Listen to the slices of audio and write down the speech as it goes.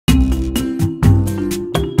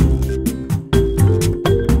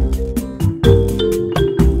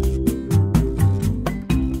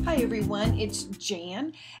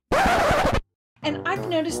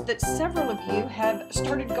noticed that several of you have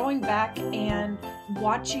started going back and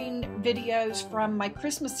watching videos from my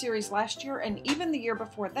Christmas series last year and even the year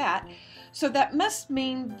before that. So that must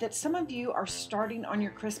mean that some of you are starting on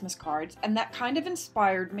your Christmas cards, and that kind of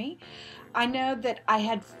inspired me. I know that I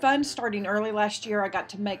had fun starting early last year. I got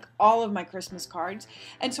to make all of my Christmas cards,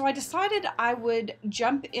 and so I decided I would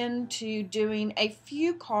jump into doing a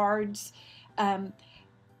few cards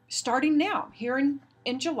starting now here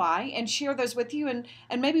in July and share those with you, and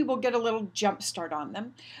maybe we'll get a little jump start on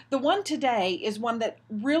them. The one today is one that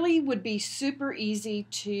really would be super easy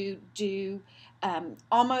to do,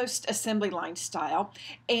 almost assembly line style,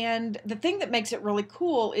 and the thing that makes it really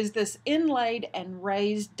cool is this inlaid and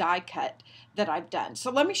raised die cut that I've done. So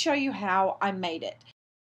let me show you how I made it.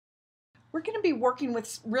 We're going to be working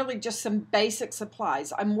with really just some basic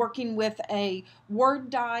supplies. I'm working with a word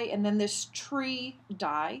die and then this tree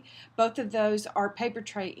die. Both of those are paper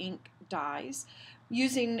tray ink dies.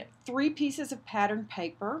 Using 3 pieces of pattern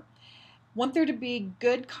paper. Want there to be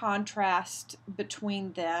good contrast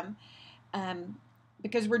between them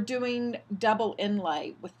because we're doing double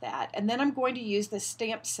inlay with that. And then I'm going to use this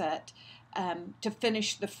stamp set to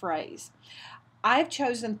finish the phrase. I've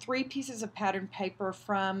chosen 3 pieces of pattern paper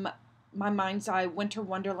from my Mind's Eye Winter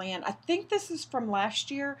Wonderland. I think this is from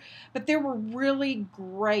last year, but there were really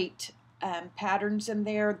great patterns in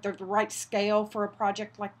there. They're the right scale for a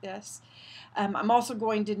project like this. I'm also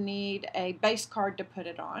going to need a base card to put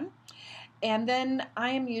it on. And then I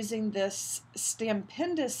am using this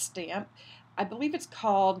Stampendous stamp. I believe it's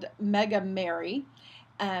called Mega Mary.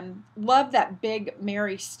 Love that big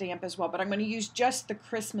Mary stamp as well, but I'm going to use just the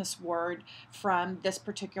Christmas word from this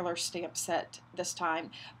particular stamp set this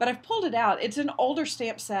time. But I've pulled it out. It's an older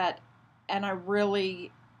stamp set, and I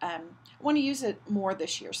really want to use it more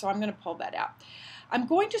this year, so I'm going to pull that out. I'm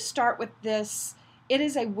going to start with this. It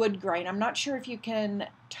is a wood grain. I'm not sure if you can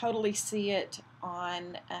totally see it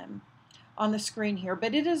on the screen here,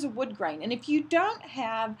 but it is a wood grain. And if you don't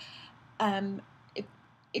have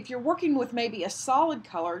if you're working with maybe a solid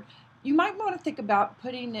color, you might want to think about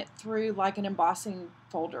putting it through like an embossing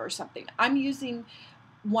folder or something. I'm using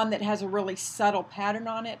one that has a really subtle pattern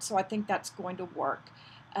on it, so I think that's going to work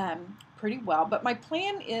pretty well. But my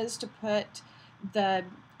plan is to cut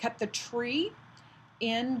the tree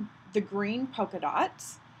in the green polka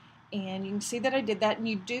dots, and you can see that I did that, and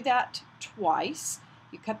you do that twice.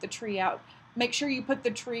 You cut the tree out. Make sure you put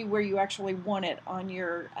the tree where you actually want it on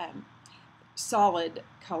your solid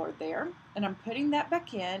color there, and I'm putting that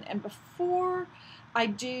back in. And before I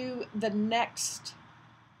do the next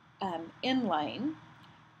inlaying,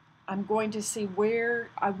 I'm going to see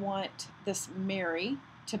where I want this Mary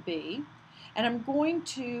to be, and I'm going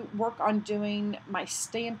to work on doing my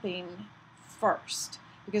stamping first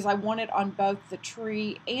because I want it on both the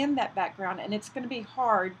tree and that background, and it's going to be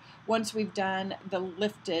hard once we've done the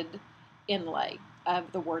lifted inlay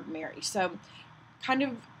of the word Mary. So kind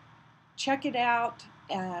of check it out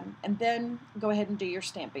and then go ahead and do your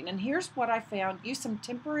stamping. And here's what I found. Use some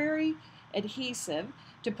temporary adhesive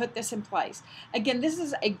to put this in place. Again, this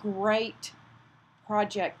is a great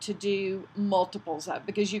project to do multiples of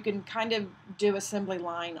because you can kind of do assembly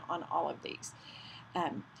line on all of these.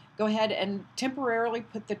 Go ahead and temporarily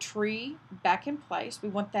put the tree back in place. We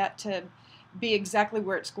want that to be exactly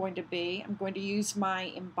where it's going to be. I'm going to use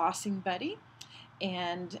my embossing buddy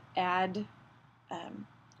and add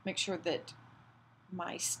make sure that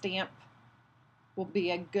my stamp will be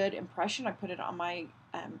a good impression. I put it on my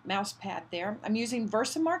mouse pad there. I'm using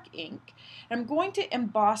Versamark ink, and I'm going to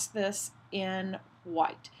emboss this in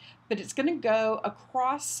white, but it's going to go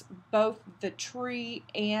across both the tree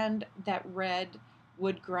and that red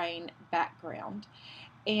wood grain background.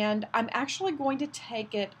 And I'm actually going to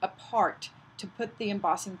take it apart to put the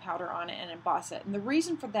embossing powder on it and emboss it. And the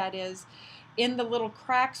reason for that is in the little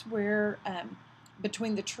cracks where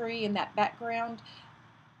between the tree and that background,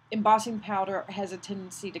 embossing powder has a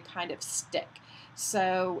tendency to kind of stick.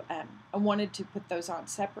 So I wanted to put those on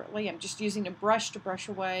separately. I'm just using a brush to brush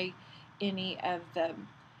away any of the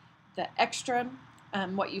extra.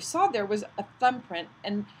 What you saw there was a thumbprint,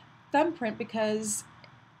 and thumbprint, because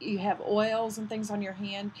you have oils and things on your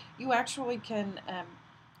hand, you actually can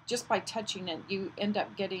just by touching it, you end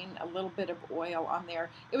up getting a little bit of oil on there.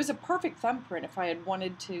 It was a perfect thumbprint if I had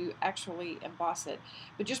wanted to actually emboss it,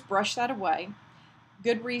 but just brush that away.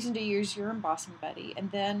 Good reason to use your embossing buddy,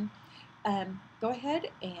 and then go ahead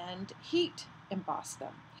and heat emboss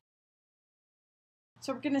them.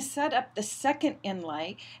 So we're going to set up the second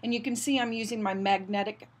inlay, and you can see I'm using my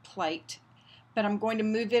magnetic plate, but I'm going to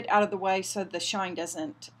move it out of the way so the shine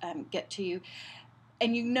doesn't get to you.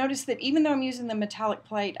 And you notice that even though I'm using the metallic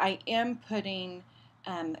plate, I am putting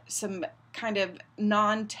some kind of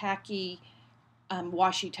non-tacky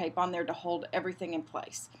washi tape on there to hold everything in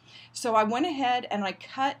place. So I went ahead and I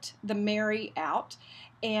cut the Mary out,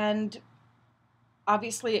 and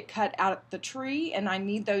obviously it cut out the tree, and I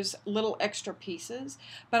need those little extra pieces,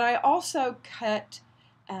 but I also cut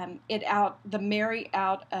the Mary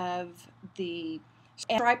out of the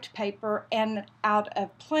striped paper and out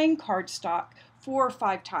of plain cardstock 4 or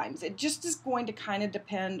 5 times. It just is going to kind of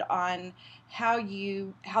depend on how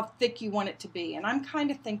thick you want it to be, and I'm kind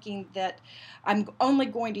of thinking that I'm only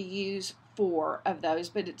going to use 4 of those,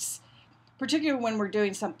 but it's particularly when we're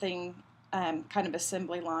doing something kind of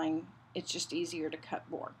assembly line, it's just easier to cut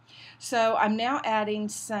more. So I'm now adding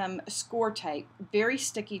some score tape, very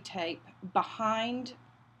sticky tape, behind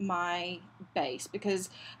my base because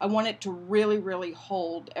I want it to really, really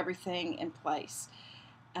hold everything in place.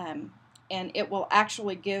 And it will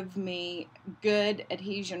actually give me good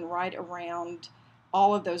adhesion right around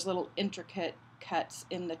all of those little intricate cuts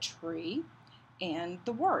in the tree and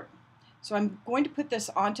the word. So I'm going to put this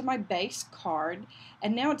onto my base card,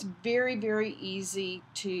 and now it's very, very easy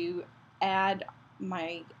to add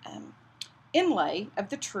my inlay of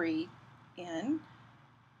the tree in.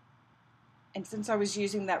 And since I was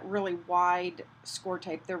using that really wide score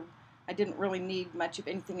tape, I didn't really need much of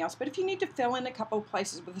anything else. But if you need to fill in a couple of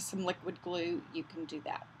places with some liquid glue, you can do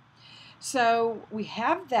that. So we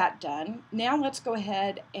have that done. Now let's go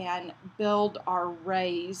ahead and build our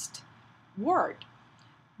raised word.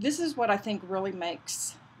 This is what I think really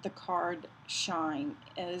makes the card shine,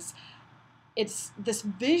 is it's this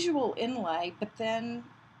visual inlay, but then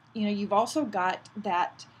you've also got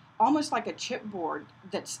that almost like a chipboard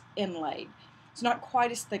that's inlaid. It's not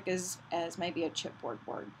quite as thick as maybe a chipboard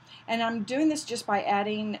word. And I'm doing this just by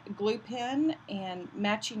adding glue pen and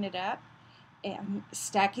matching it up and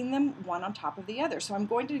stacking them one on top of the other. So I'm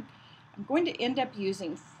going to end up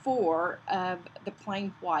using 4 of the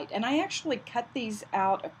plain white. And I actually cut these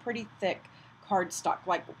out of pretty thick cardstock,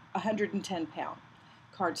 like 110-pound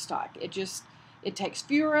cardstock. It takes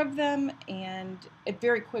fewer of them, and it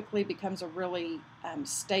very quickly becomes a really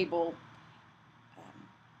stable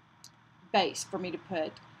base for me to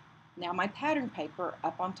put now my pattern paper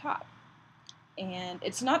up on top. And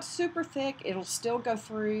it's not super thick. It'll still go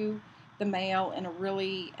through the mail in a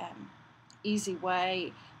really easy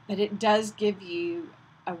way, but it does give you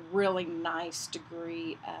a really nice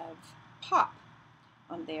degree of pop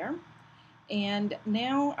on there. And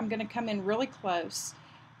now I'm going to come in really close.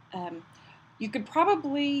 You could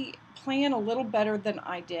probably plan a little better than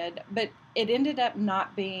I did, but it ended up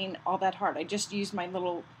not being all that hard. I just used my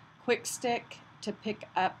little quick stick to pick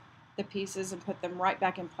up the pieces and put them right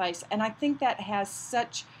back in place. And I think that has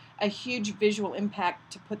such a huge visual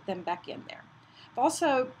impact to put them back in there. I've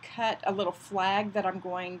also cut a little flag that I'm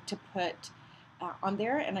going to put on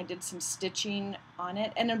there, and I did some stitching on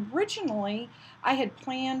it. And originally I had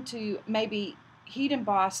planned to maybe heat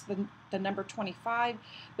emboss the number 25,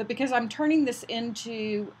 but because I'm turning this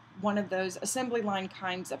into one of those assembly line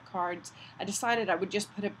kinds of cards, I decided I would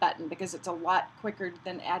just put a button because it's a lot quicker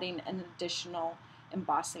than adding an additional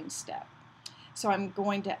embossing step. So I'm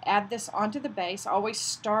going to add this onto the base. I always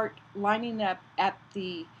start lining up at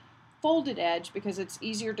the folded edge because it's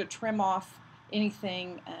easier to trim off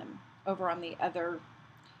anything over on the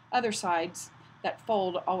other sides. That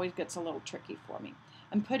fold always gets a little tricky for me.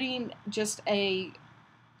 I'm putting just a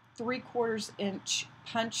 3/4 inch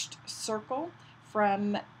punched circle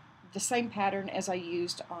from the same pattern as I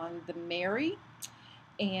used on the Mary,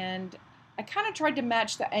 and I kind of tried to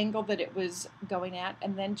match the angle that it was going at,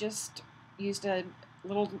 and then just used a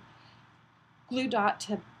little glue dot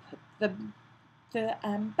to put the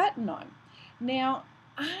button on. Now,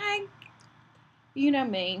 you know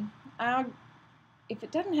me, if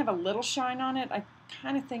it doesn't have a little shine on it, I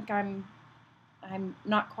kind of think I'm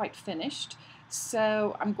not quite finished.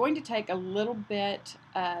 So I'm going to take a little bit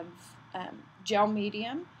of gel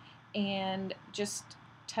medium and just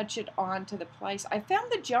touch it onto the place. I found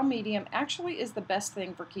the gel medium actually is the best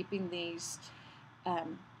thing for keeping these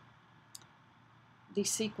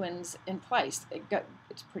sequins in place.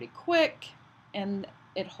 It's pretty quick and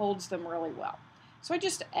it holds them really well. So I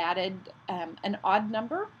just added an odd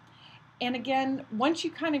number, and again, once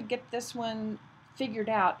you kind of get this one figured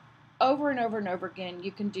out, over and over and over again,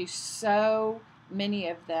 you can do so many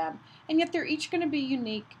of them, and yet they're each going to be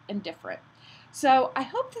unique and different. So I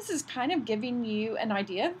hope this is kind of giving you an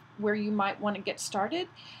idea of where you might want to get started.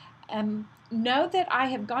 Know that I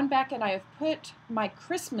have gone back and I have put my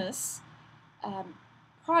Christmas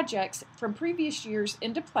projects from previous years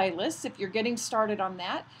into playlists if you're getting started on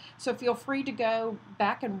that. So feel free to go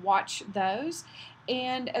back and watch those.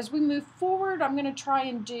 And as we move forward, I'm going to try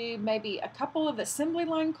and do maybe a couple of assembly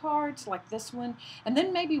line cards like this one, and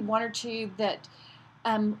then maybe one or two that,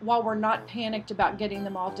 while we're not panicked about getting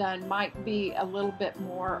them all done, might be a little bit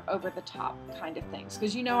more over the top kind of things.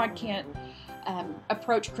 Because you know I can't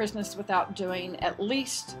approach Christmas without doing at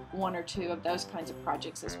least one or two of those kinds of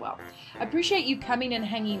projects as well. I appreciate you coming and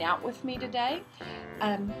hanging out with me today.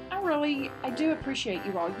 I do appreciate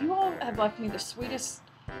you all. You all have left me the sweetest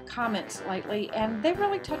comments lately, and they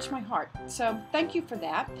really touch my heart, so thank you for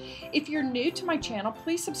that. If you're new to my channel,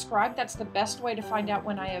 please subscribe. That's the best way to find out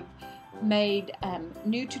when I have made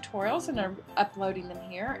new tutorials and are uploading them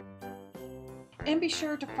here. And be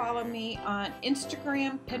sure to follow me on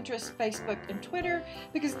Instagram, Pinterest, Facebook, and Twitter,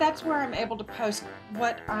 because that's where I'm able to post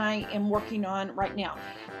what I am working on right now.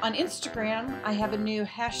 On Instagram, I have a new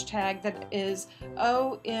hashtag that is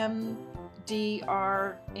OMDRN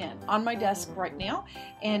on my desk right now,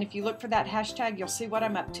 and if you look for that hashtag, you'll see what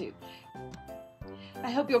I'm up to. I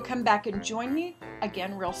hope you'll come back and join me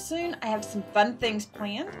again real soon. I have some fun things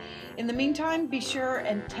planned. In the meantime, be sure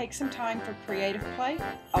and take some time for creative play.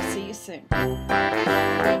 I'll see you soon.